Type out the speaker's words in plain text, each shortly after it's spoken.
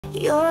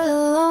You're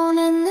alone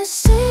in the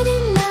city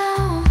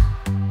now.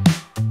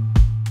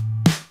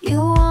 You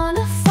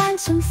wanna find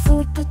some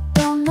food but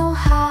don't know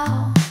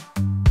how.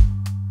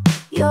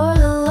 You're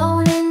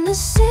alone in the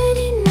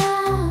city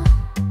now,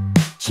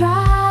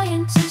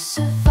 trying to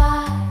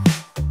survive.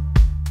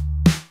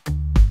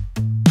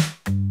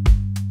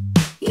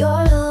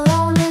 You're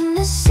alone in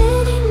the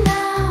city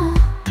now.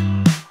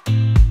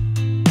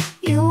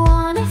 You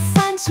wanna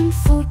find some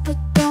food but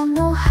don't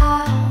know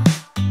how.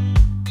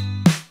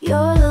 You're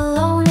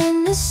alone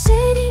in the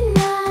city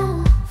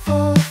now,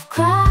 full of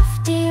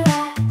crafty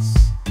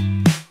rats.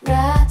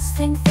 Rats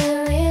think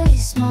they're really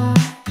smart,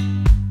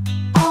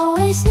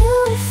 always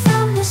knew it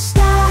from the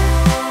start.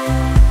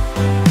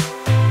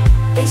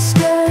 They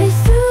scurry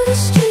through the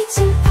streets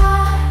and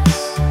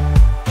parks,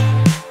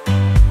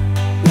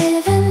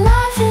 living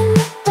life in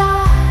the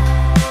dark.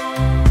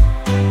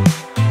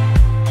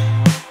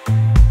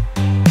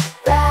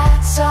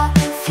 Rats are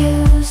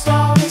confused,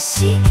 always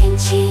seeking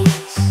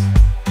cheese.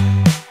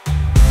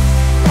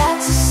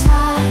 Rats are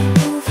sly,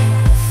 moving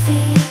with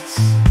fees.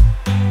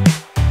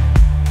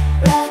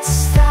 Rats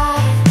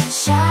thrive in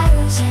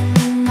shadows in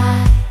the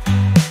night,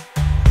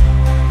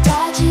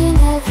 dodging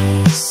every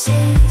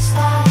city's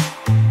light.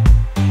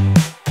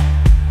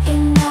 You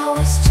know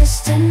it's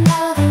just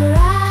another